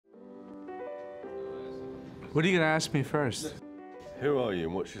What are you going to ask me first? Who are you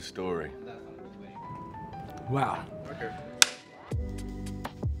and what's your story? Wow. Okay.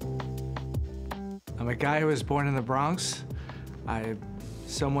 I'm a guy who was born in the Bronx. I'm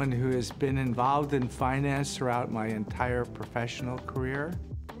someone who has been involved in finance throughout my entire professional career.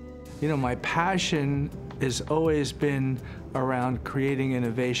 You know, my passion has always been around creating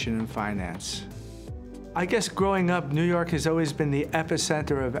innovation in finance. I guess growing up, New York has always been the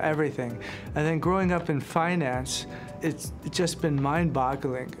epicenter of everything. And then growing up in finance, it's just been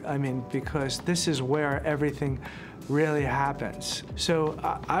mind-boggling. I mean, because this is where everything really happens. So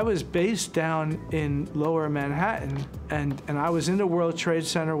I was based down in Lower Manhattan, and I was in the World Trade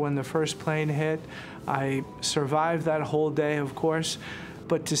Center when the first plane hit. I survived that whole day, of course.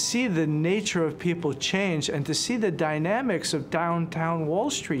 But to see the nature of people change and to see the dynamics of downtown Wall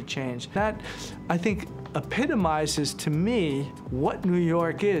Street change, that, I think, epitomizes to me what New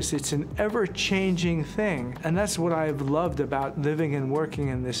York is. It's an ever-changing thing, and that's what I've loved about living and working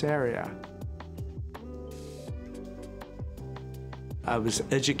in this area. I was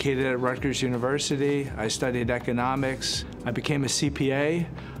educated at Rutgers University. I studied economics. I became a CPA.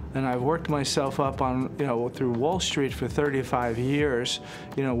 And I've worked myself up on, through Wall Street for 35 years,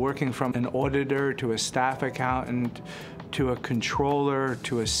 working from an auditor to a staff accountant, to a controller,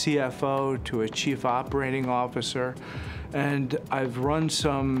 to a CFO, to a chief operating officer. And I've run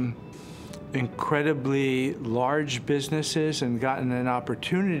some incredibly large businesses and gotten an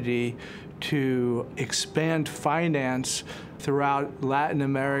opportunity to expand finance throughout Latin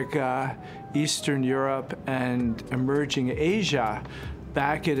America, Eastern Europe, and emerging Asia,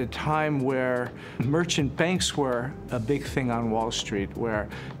 back at a time where merchant banks were a big thing on Wall Street, where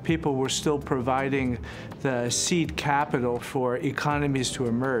people were still providing the seed capital for economies to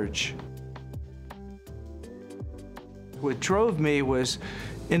emerge. What drove me was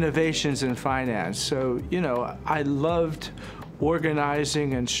innovations in finance. So, I loved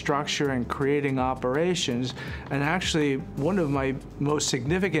organizing and structure and creating operations. And actually, one of my most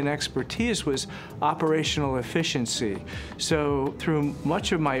significant expertise was operational efficiency. So through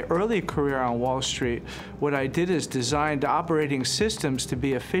much of my early career on Wall Street, what I did is designed operating systems to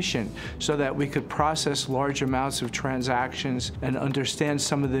be efficient so that we could process large amounts of transactions and understand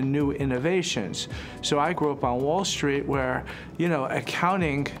some of the new innovations. So I grew up on Wall Street where,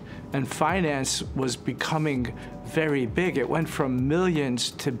 accounting and finance was becoming very big. It went from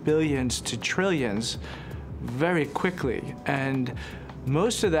millions to billions to trillions very quickly. And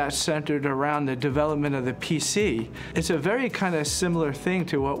most of that centered around the development of the PC. It's a very kind of similar thing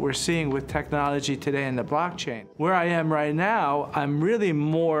to what we're seeing with technology today in the blockchain. Where I am right now, I'm really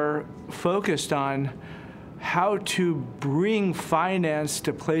more focused on how to bring finance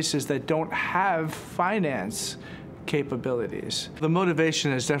to places that don't have finance capabilities. The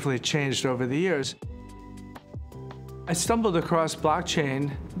motivation has definitely changed over the years. I stumbled across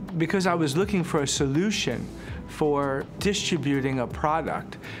blockchain because I was looking for a solution for distributing a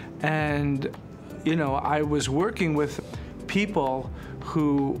product. And, I was working with people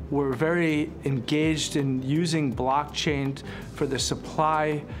who were very engaged in using blockchain for the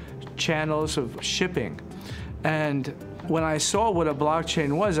supply channels of shipping. And when I saw what a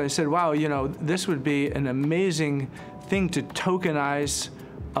blockchain was, I said, wow, this would be an amazing thing to tokenize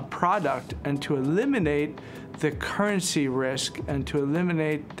a product and to eliminate the currency risk and to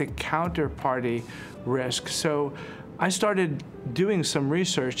eliminate the counterparty risk. So I started doing some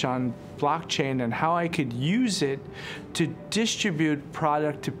research on blockchain and how I could use it to distribute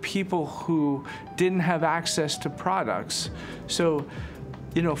product to people who didn't have access to products. So,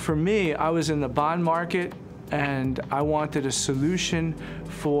 for me, I was in the bond market, and I wanted a solution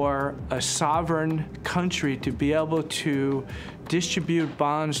for a sovereign country to be able to distribute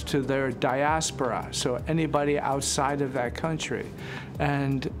bonds to their diaspora, so anybody outside of that country.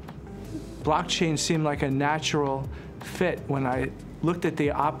 And blockchain seemed like a natural fit when I looked at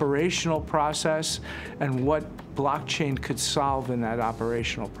the operational process and what blockchain could solve in that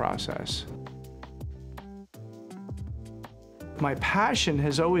operational process. My passion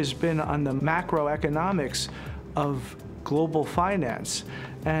has always been on the macroeconomics of global finance.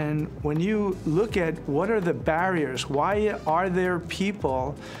 And when you look at what are the barriers, why are there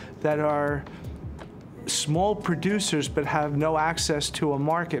people that are small producers but have no access to a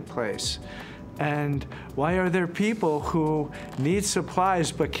marketplace? And why are there people who need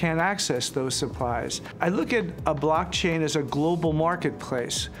supplies but can't access those supplies? I look at a blockchain as a global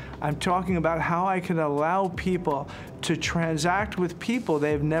marketplace. I'm talking about how I can allow people to transact with people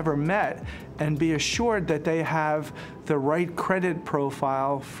they've never met and be assured that they have the right credit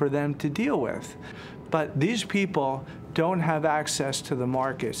profile for them to deal with. But these people don't have access to the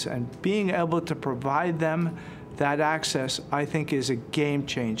markets, and being able to provide them that access, I think, is a game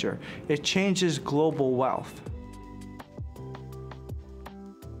changer. It changes global wealth.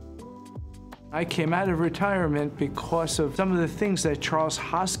 I came out of retirement because of some of the things that Charles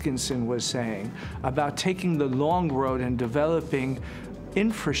Hoskinson was saying about taking the long road and developing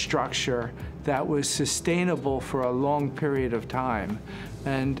infrastructure that was sustainable for a long period of time.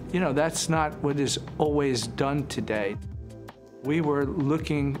 And, you know, that's not what is always done today. We were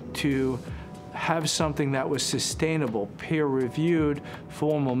looking to have something that was sustainable, peer-reviewed,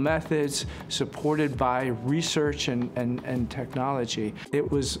 formal methods, supported by research and technology. It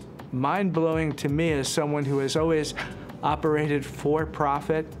was mind-blowing to me as someone who has always operated for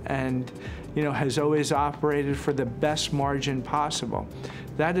profit and, you know, has always operated for the best margin possible.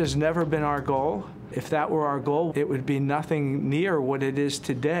 That has never been our goal. If that were our goal, it would be nothing near what it is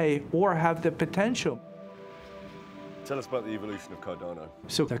today or have the potential. Tell us about the evolution of Cardano.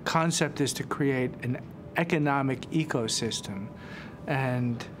 So the concept is to create an economic ecosystem,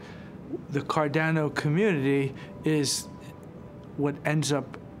 and the Cardano community is what ends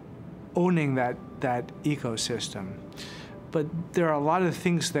up owning that ecosystem. But there are a lot of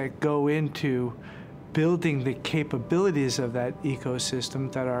things that go into building the capabilities of that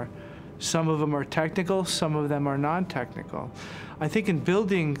ecosystem that are, some of them are technical, some of them are non-technical. I think in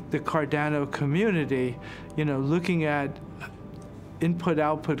building the Cardano community, you know, looking at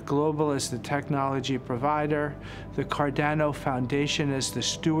Input-Output Global as the technology provider, the Cardano Foundation as the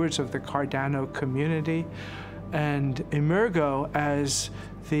stewards of the Cardano community, and Emergo as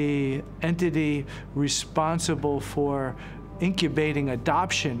the entity responsible for incubating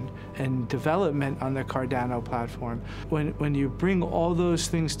adoption and development on the Cardano platform. When you bring all those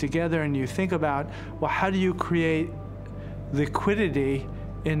things together and you think about, well, how do you create liquidity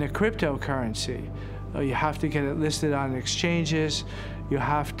in a cryptocurrency? You have to get it listed on exchanges. You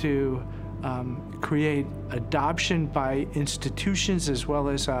have to create adoption by institutions as well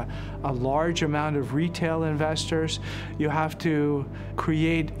as a large amount of retail investors. You have to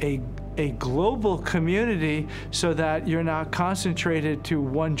create a global community so that you're not concentrated to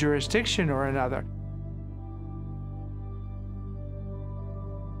one jurisdiction or another.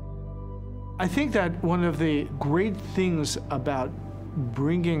 I think that one of the great things about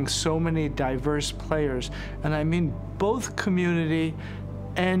bringing so many diverse players, and I mean both community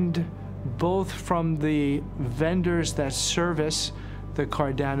and both from the vendors that service the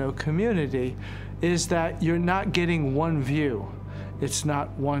Cardano community, is that you're not getting one view. It's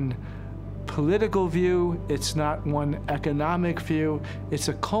not one political view, it's not one economic view, it's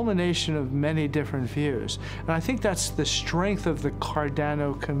a culmination of many different views. And I think that's the strength of the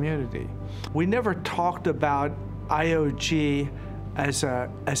Cardano community. We never talked about IOG as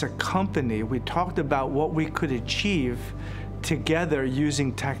a company. We talked about what we could achieve together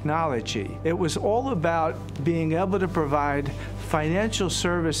using technology. It was all about being able to provide financial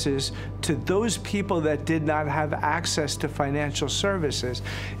services to those people that did not have access to financial services.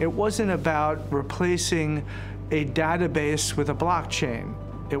 It wasn't about replacing a database with a blockchain.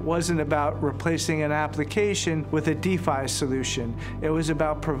 It wasn't about replacing an application with a DeFi solution. It was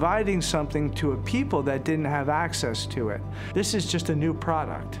about providing something to a people that didn't have access to it. This is just a new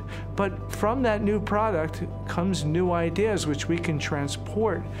product. But from that new product comes new ideas which we can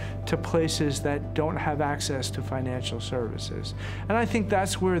transport to places that don't have access to financial services. And I think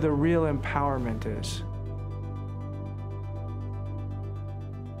that's where the real empowerment is.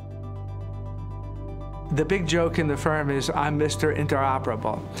 The big joke in the firm is I'm Mr.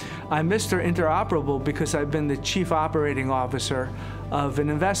 Interoperable. I'm Mr. Interoperable because I've been the chief operating officer of an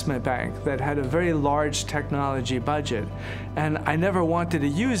investment bank that had a very large technology budget. And I never wanted to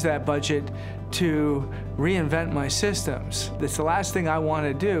use that budget to reinvent my systems. It's the last thing I want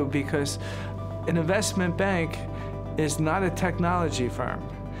to do because an investment bank is not a technology firm.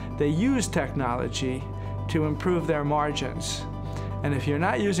 They use technology to improve their margins. And if you're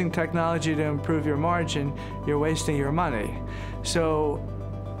not using technology to improve your margin, you're wasting your money. So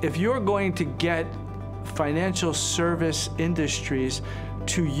if you're going to get financial service industries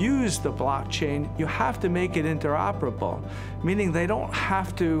to use the blockchain, you have to make it interoperable, meaning they don't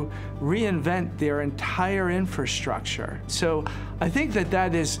have to reinvent their entire infrastructure. So I think that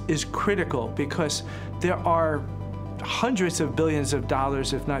that is critical because there are hundreds of billions of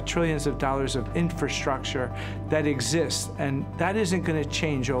dollars, if not trillions of dollars of infrastructure that exists, and that isn't going to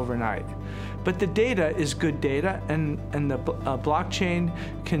change overnight. But the data is good data, and the blockchain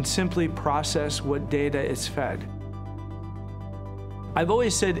can simply process what data it's fed. I've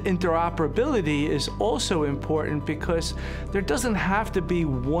always said interoperability is also important because there doesn't have to be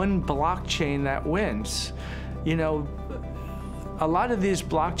one blockchain that wins. You know, a lot of these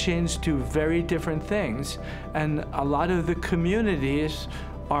blockchains do very different things, and a lot of the communities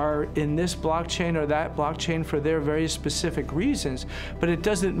are in this blockchain or that blockchain for their very specific reasons, but it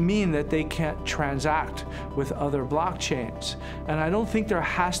doesn't mean that they can't transact with other blockchains. And I don't think there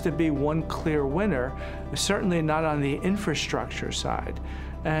has to be one clear winner, certainly not on the infrastructure side.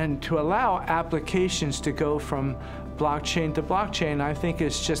 And to allow applications to go from blockchain to blockchain, I think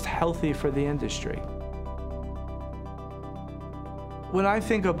is just healthy for the industry. When I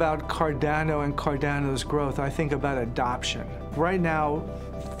think about Cardano and Cardano's growth, I think about adoption. Right now,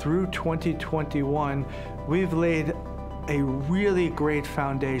 through 2021, we've laid a really great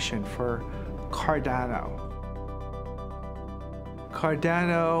foundation for Cardano.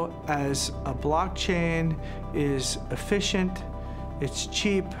 Cardano as a blockchain is efficient, it's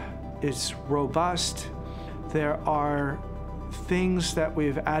cheap, it's robust. There are things that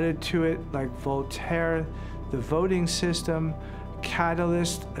we've added to it like Voltaire, the voting system,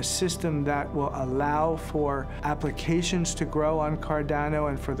 Catalyst, a system that will allow for applications to grow on Cardano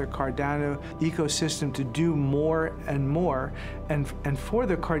and for the Cardano ecosystem to do more and more, and for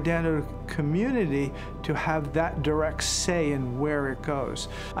the Cardano community to have that direct say in where it goes.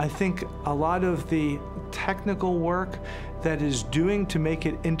 I think a lot of the technical work that is doing to make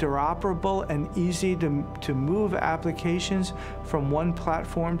it interoperable and easy to move applications from one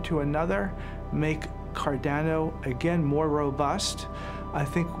platform to another make Cardano, again, more robust. I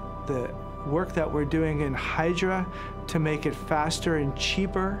think the work that we're doing in Hydra to make it faster and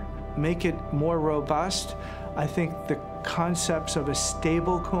cheaper, make it more robust. I think the concepts of a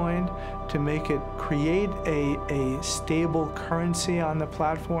stable coin to make it create a stable currency on the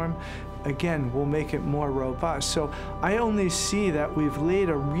platform, again, will make it more robust. So I only see that we've laid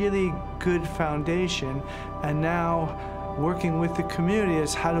a really good foundation, and now working with the community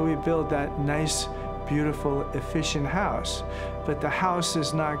is how do we build that nice, beautiful, efficient house. But the house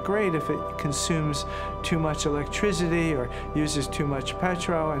is not great if it consumes too much electricity or uses too much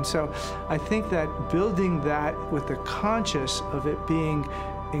petrol. And so I think that building that with the conscious of it being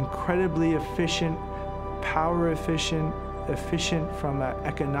incredibly efficient, power efficient, efficient from an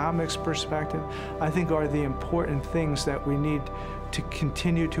economics perspective, I think are the important things that we need to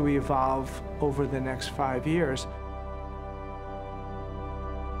continue to evolve over the next 5 years.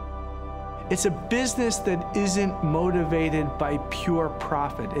 It's a business that isn't motivated by pure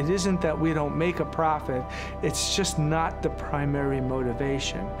profit. It isn't that we don't make a profit, it's just not the primary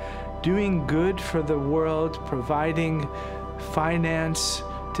motivation. Doing good for the world, providing finance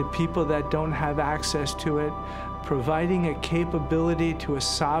to people that don't have access to it, providing a capability to a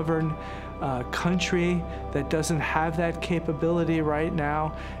sovereign country that doesn't have that capability right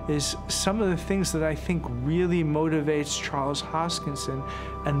now is some of the things that I think really motivates Charles Hoskinson,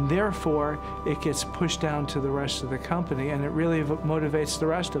 and therefore it gets pushed down to the rest of the company, and it really motivates the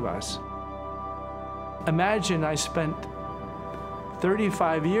rest of us. Imagine I spent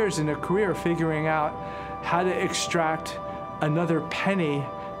 35 years in a career figuring out how to extract another penny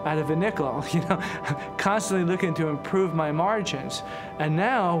out of a nickel, constantly looking to improve my margins. And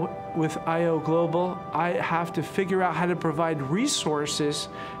now with IO Global, I have to figure out how to provide resources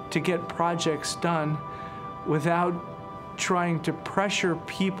to get projects done without trying to pressure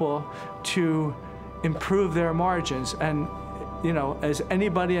people to improve their margins. And as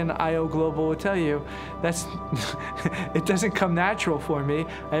anybody in IO Global will tell you, it doesn't come natural for me.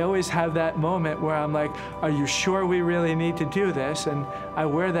 I always have that moment where I'm like, are you sure we really need to do this? And I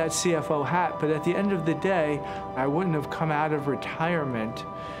wear that CFO hat, but at the end of the day, I wouldn't have come out of retirement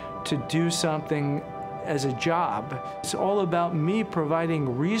to do something as a job. It's all about me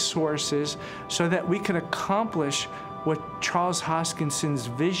providing resources so that we can accomplish what Charles Hoskinson's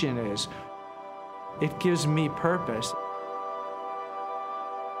vision is. It gives me purpose.